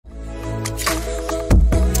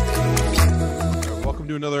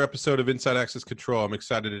to another episode of Inside Access Control. I'm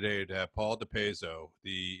excited today to have Paul DiPeso,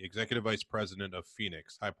 the Executive Vice President of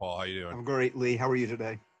Feenics. Hi, Paul. How you doing? I'm great, Lee. How are you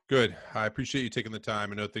today? Good. I appreciate you taking the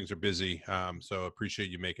time. I know things are busy, so appreciate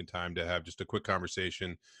you making time to have just a quick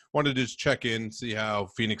conversation. Wanted to just check in, see how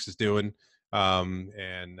Feenics is doing,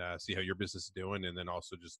 and see how your business is doing, and then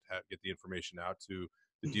also just get the information out to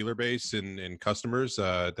the dealer base and customers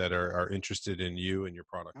that are interested in you and your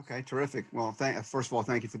product. Okay, terrific. Well, first of all,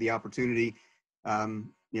 thank you for the opportunity.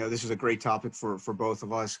 This is a great topic for both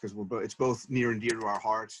of us because it's both near and dear to our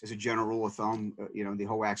hearts. As a general rule of thumb, the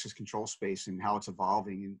whole access control space and how it's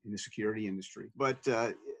evolving in the security industry. But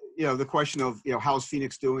the question of how's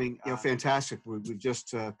Feenics doing? Fantastic. We've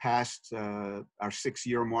just passed our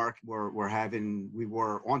 6-year mark. We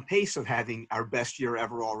were on pace of having our best year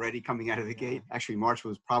ever already coming out of the gate. Actually, March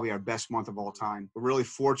was probably our best month of all time. We're really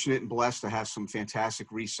fortunate and blessed to have some fantastic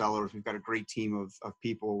resellers. We've got a great team of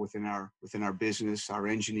people within our business, our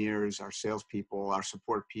engineers, our salespeople, our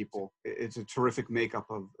support people. It's a terrific makeup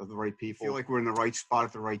of the right people. I feel like we're in the right spot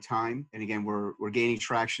at the right time. And again, we're gaining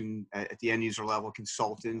traction at the end user level,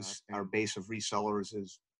 consultants. Our base of resellers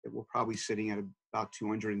we're probably sitting at about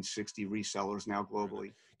 260 resellers now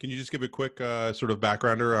globally. Can you just give a quick sort of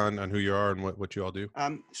backgrounder on who you are and what you all do?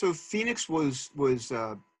 So Feenics was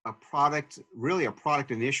a product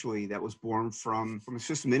initially that was born from a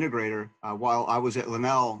system integrator while I was at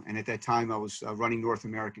Linnell, and at that time I was running North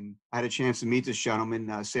American. I had a chance to meet this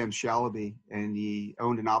gentleman, Sam Shalaby, and he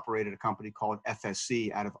owned and operated a company called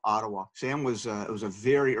FSC out of Ottawa. Sam was a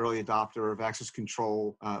very early adopter of access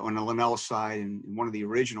control on the Linnell side, and one of the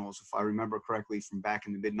originals, if I remember correctly, from back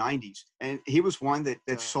in the mid-90s. And he was one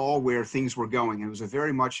that saw where things were going. It was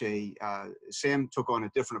very much Sam took on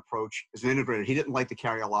a different approach as an integrator. He didn't like to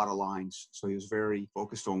carry a lot of lines, so he was very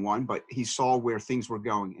focused on one, but he saw where things were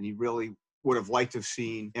going, and he really would have liked to have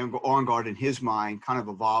seen OnGuard in his mind kind of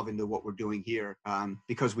evolve into what we're doing here.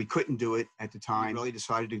 Because we couldn't do it at the time, he really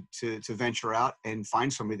decided to venture out and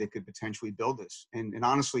find somebody that could potentially build this. And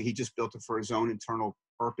honestly, he just built it for his own internal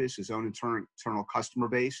purpose, his own internal customer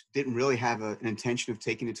base. Didn't really have an intention of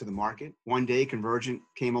taking it to the market. One day, Convergent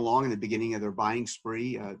came along in the beginning of their buying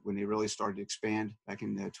spree when they really started to expand back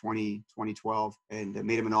in 2012, and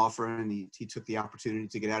made him an offer, and he took the opportunity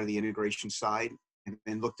to get out of the integration side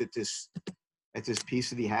and looked at this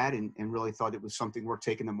piece that he had and really thought it was something worth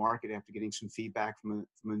taking to market after getting some feedback from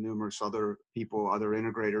numerous other people, other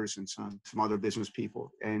integrators, and some other business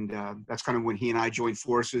people. And that's kind of when he and I joined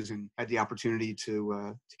forces and had the opportunity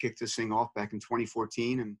to kick this thing off back in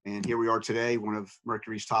 2014. And here we are today, one of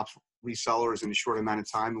Mercury's top resellers in a short amount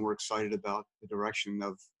of time, and we're excited about the direction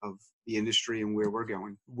of the industry and where we're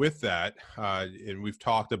going. With that, and we've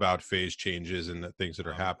talked about phase changes and the things that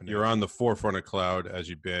are happening. You're on the forefront of cloud as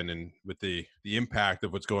you've been, and with the impact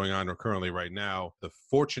of what's going on currently right now, the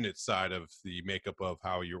fortunate side of the makeup of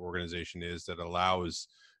how your organization is that allows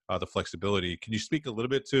the flexibility. Can you speak a little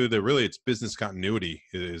bit to it's business continuity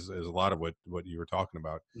is a lot of what you were talking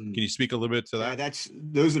about. Can you speak a little bit to that?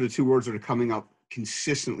 Those are the two words that are coming up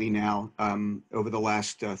consistently now over the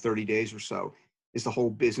last 30 days or so, is the whole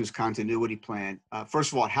business continuity plan.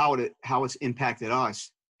 First of all, how it's impacted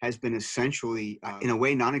us has been essentially, in a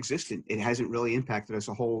way, non-existent. It hasn't really impacted us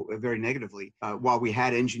very negatively. While we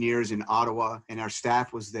had engineers in Ottawa and our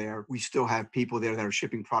staff was there, we still have people there that are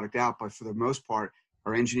shipping product out, but for the most part,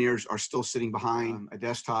 our engineers are still sitting behind a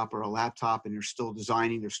desktop or a laptop, and they're still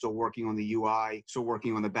designing. They're still working on the UI, still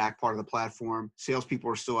working on the back part of the platform. Salespeople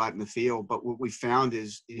are still out in the field. But what we found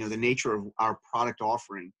is, the nature of our product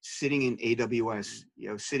offering, sitting in AWS,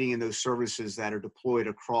 sitting in those services that are deployed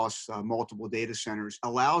across multiple data centers,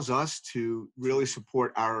 allows us to really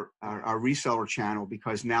support our reseller channel,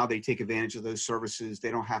 because now they take advantage of those services. They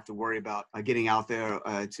don't have to worry about getting out there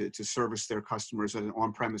to service their customers in an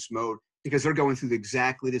on-premise mode, because they're going through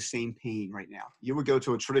exactly the same pain right now. You would go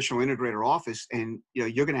to a traditional integrator office, and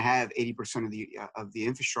you're going to have 80% of the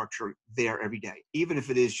infrastructure there every day, even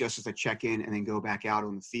if it is just as a check-in and then go back out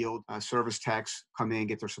on the field. Service techs come in,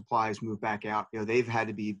 get their supplies, move back out. They've had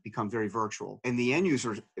to become very virtual. And the end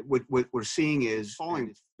users, what we're seeing is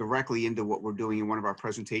falling directly into what we're doing in one of our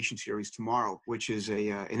presentation series tomorrow, which is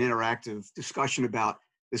an interactive discussion about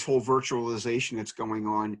this whole virtualization that's going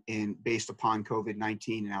on based upon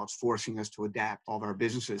COVID-19 and how it's forcing us to adapt all of our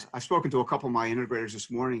businesses. I've spoken to a couple of my integrators this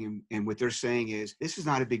morning, and what they're saying is, this is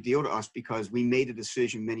not a big deal to us because we made a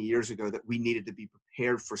decision many years ago that we needed to be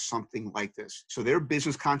prepared for something like this. So their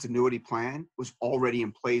business continuity plan was already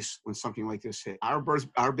in place when something like this hit.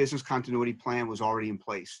 Our business continuity plan was already in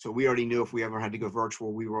place. So we already knew if we ever had to go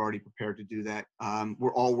virtual, we were already prepared to do that.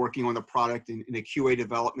 We're all working on the product in the QA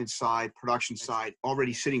development side, production side,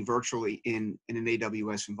 already sitting virtually in an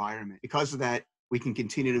AWS environment. Because of that, we can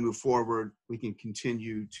continue to move forward. We can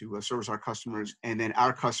continue to service our customers, and then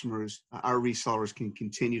our customers, our resellers can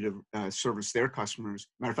continue to service their customers.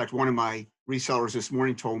 Matter of fact, one of my resellers this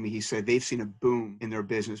morning told me, he said they've seen a boom in their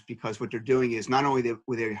business because what they're doing is not only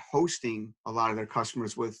were they hosting a lot of their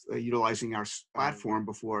customers with utilizing our platform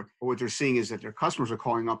before, but what they're seeing is that their customers are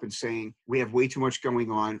calling up and saying, we have way too much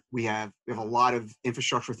going on. We have a lot of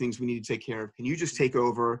infrastructure things we need to take care of. Can you just take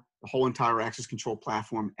over the whole entire access control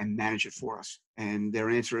platform and manage it for us? And their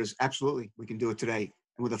answer is absolutely, we can do it today.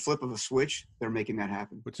 And with a flip of a switch, they're making that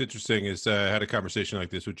happen. What's interesting is I had a conversation like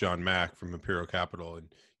this with John Mack from Imperial Capital,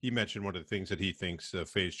 and he mentioned one of the things that he thinks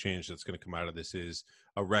phase change that's going to come out of this is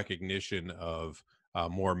a recognition of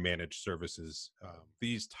more managed services.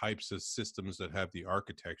 These types of systems that have the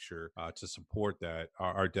architecture to support that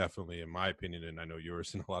are definitely, in my opinion, and I know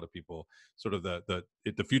yours and a lot of people, sort of the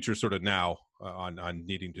future sort of now on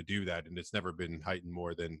needing to do that. And it's never been heightened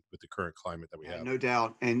more than with the current climate that we have. No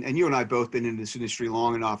doubt. And you and I both been in this industry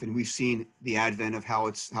long enough, and we've seen the advent of how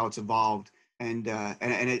it's evolved. And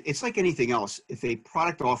it's like anything else. If a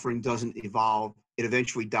product offering doesn't evolve, it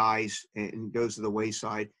eventually dies and goes to the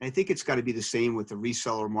wayside. And I think it's got to be the same with the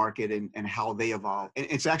reseller market and how they evolve. And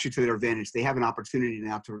it's actually to their advantage. They have an opportunity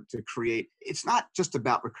now to create. It's not just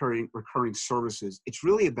about recurring services. It's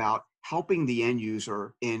really about helping the end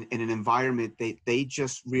user in an environment they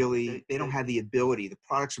just really, they don't have the ability. The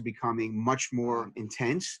products are becoming much more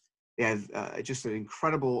intense. They have just an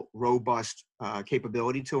incredible, robust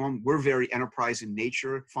capability to them. We're very enterprise in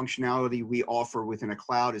nature. Functionality we offer within a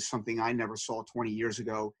cloud is something I never saw 20 years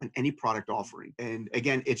ago in any product offering. And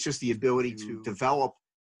again, it's just the ability to develop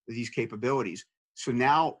these capabilities. So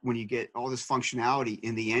now when you get all this functionality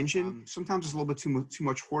in the engine, sometimes it's a little bit too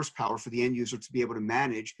much horsepower for the end user to be able to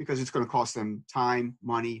manage because it's going to cost them time,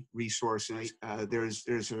 money, resources. There's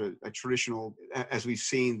a traditional, as we've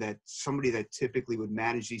seen, that somebody that typically would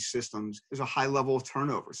manage these systems, there's a high level of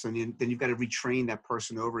turnover. So then you've got to retrain that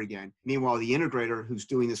person over again. Meanwhile, the integrator who's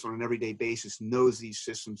doing this on an everyday basis knows these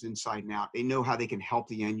systems inside and out. They know how they can help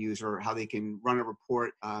the end user, how they can run a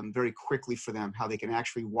report very quickly for them, how they can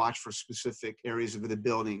actually watch for specific areas of the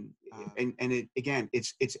building, and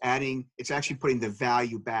it's actually putting the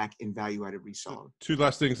value back in value-added reseller. Two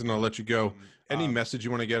last things, and I'll let you go. Any message you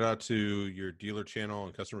want to get out to your dealer channel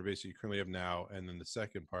and customer base that you currently have now? And then the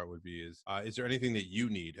second part would be is there anything that you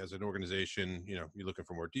need as an organization? You know, you're looking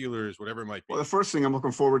for more dealers, whatever it might be. Well, the first thing I'm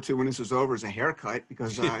looking forward to when this is over is a haircut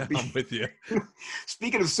because I'm with you.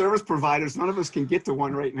 Speaking of service providers, none of us can get to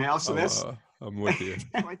one right now, so I'm with you.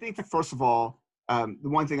 So I think first of all, the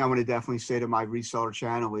one thing I want to definitely say to my reseller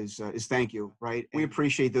channel is thank you, right? We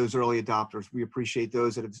appreciate those early adopters. We appreciate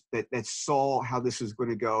those that saw how this is going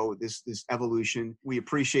to go, this evolution. We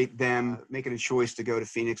appreciate them making a choice to go to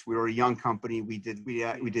Feenics. We were a young company. We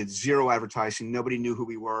did zero advertising. Nobody knew who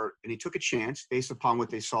we were, and they took a chance based upon what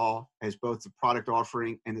they saw as both the product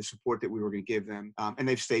offering and the support that we were going to give them. And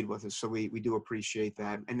they've stayed with us, so we do appreciate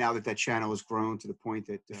that. And now that channel has grown to the point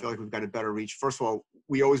that I feel like we've got a better reach. First of all,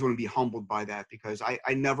 we always want to be humbled by that because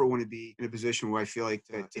I never want to be in a position where I feel like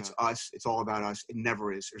that it's us, it's all about us. It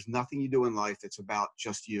never is. There's nothing you do in life that's about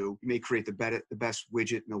just you. You may create the best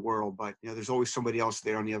widget in the world, but there's always somebody else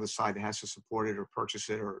there on the other side that has to support it or purchase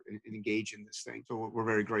it or engage in this thing. So we're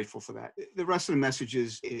very grateful for that. The rest of the message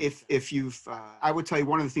is if you've, I would tell you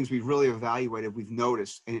one of the things we've really evaluated, we've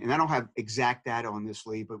noticed, and I don't have exact data on this,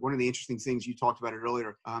 Lee, but one of the interesting things, you talked about it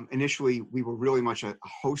earlier, initially we were really much a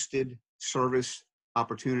hosted service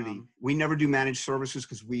opportunity. We never do managed services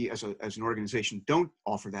because we as an organization don't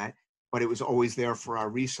offer that, but it was always there for our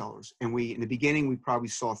resellers. And in the beginning, we probably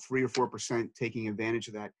saw 3 or 4% taking advantage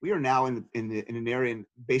of that. We are now in an area, and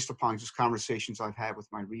based upon just conversations I've had with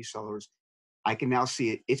my resellers, I can now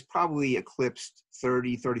see it. It's probably eclipsed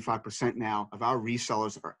 30, 35% now of our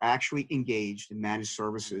resellers are actually engaged in managed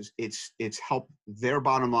services. It's helped their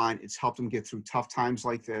bottom line. It's helped them get through tough times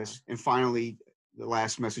like this. And finally, the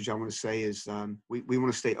last message I want to say is we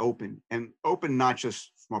want to stay open, and open not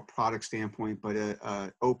just from a product standpoint, but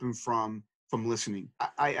open from listening.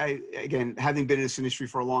 I again, having been in this industry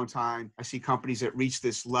for a long time, I see companies that reach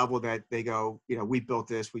this level that they go, we built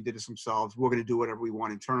this, we did this themselves, we're going to do whatever we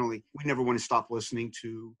want internally. We never want to stop listening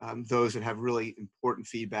to those that have really important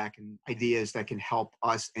feedback and ideas that can help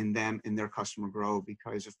us and them and their customer grow.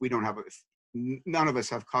 Because if none of us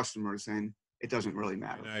have customers, then it doesn't really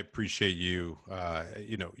matter. And I appreciate you.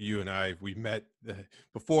 You and we met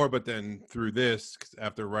before, but then through this,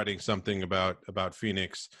 after writing something about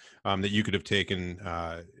Feenics, that you could have taken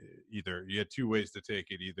either. You had two ways to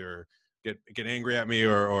take it: either get angry at me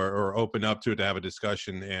or open up to it to have a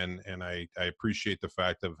discussion. And I appreciate the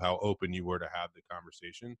fact of how open you were to have the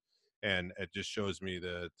conversation. And it just shows me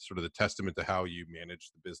the sort of the testament to how you manage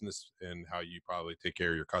the business and how you probably take care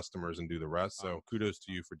of your customers and do the rest. So kudos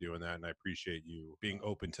to you for doing that. And I appreciate you being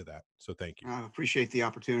open to that. So thank you. I appreciate the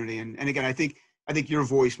opportunity. And again, I think your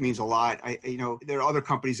voice means a lot. There are other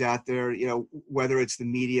companies out there, whether it's the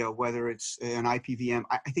media, whether it's an IPVM,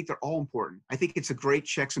 I think they're all important. I think it's a great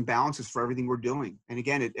checks and balances for everything we're doing. And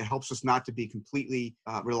again, it helps us not to be completely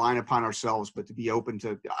reliant upon ourselves, but to be open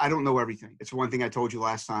to, I don't know everything. It's one thing I told you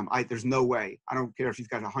last time. There's no way. I don't care if you've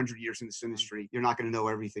got 100 years in this industry, you're not going to know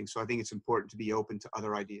everything. So I think it's important to be open to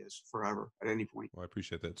other ideas forever at any point. Well, I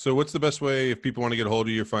appreciate that. So what's the best way if people want to get a hold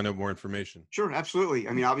of you or find out more information? Sure, absolutely.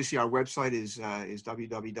 I mean, obviously our website is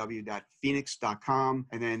www.feenics.com.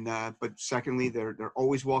 And then, but secondly, they're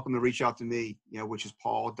always welcome to reach out to me, which is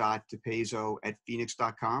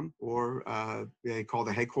paul.dipeso@feenics.com, or they call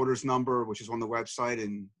the headquarters number, which is on the website,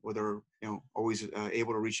 and or they're always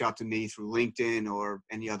able to reach out to me through LinkedIn or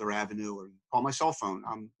any other avenue, or call my cell phone.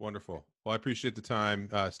 Wonderful. Well, I appreciate the time.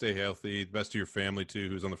 Stay healthy. Best to your family too,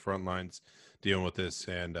 who's on the front lines dealing with this.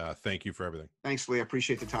 And thank you for everything. Thanks, Lee. I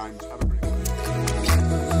appreciate the time. Have a great day.